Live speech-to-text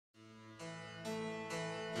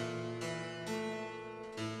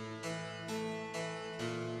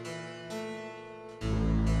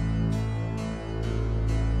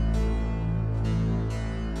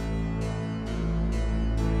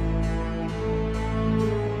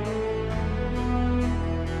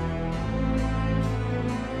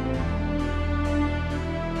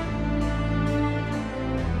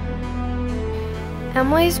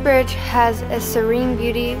Emily's Bridge has a serene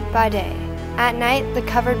beauty by day. At night, the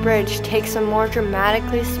covered bridge takes a more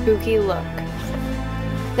dramatically spooky look.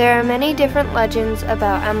 There are many different legends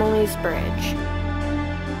about Emily's Bridge.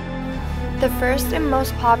 The first and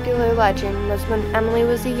most popular legend was when Emily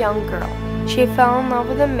was a young girl. She fell in love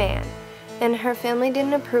with a man, and her family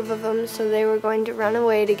didn't approve of him, so they were going to run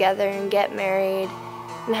away together and get married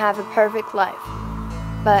and have a perfect life.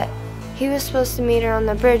 But he was supposed to meet her on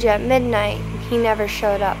the bridge at midnight, and he never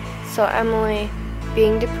showed up, so Emily,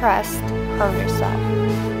 being depressed, hung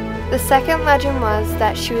herself. The second legend was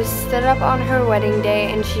that she was stood up on her wedding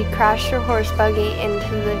day and she crashed her horse buggy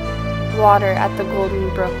into the water at the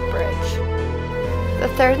Golden Brook Bridge. The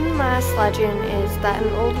third and last legend is that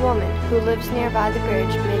an old woman who lives nearby the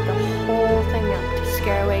bridge made the whole thing up to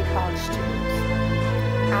scare away college students.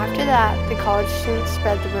 After that, the college students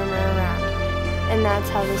spread the rumor around, and that's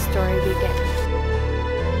how the story began.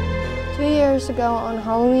 2 years ago on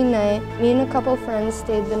Halloween night, me and a couple friends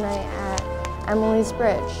stayed the night at Emily's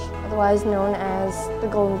Bridge, otherwise known as the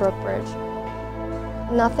Golden Brook Bridge.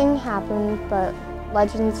 Nothing happened, but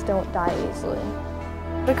legends don't die easily.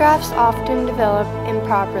 Photographs often develop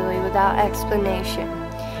improperly without explanation,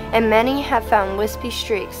 and many have found wispy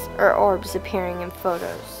streaks or orbs appearing in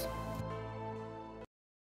photos.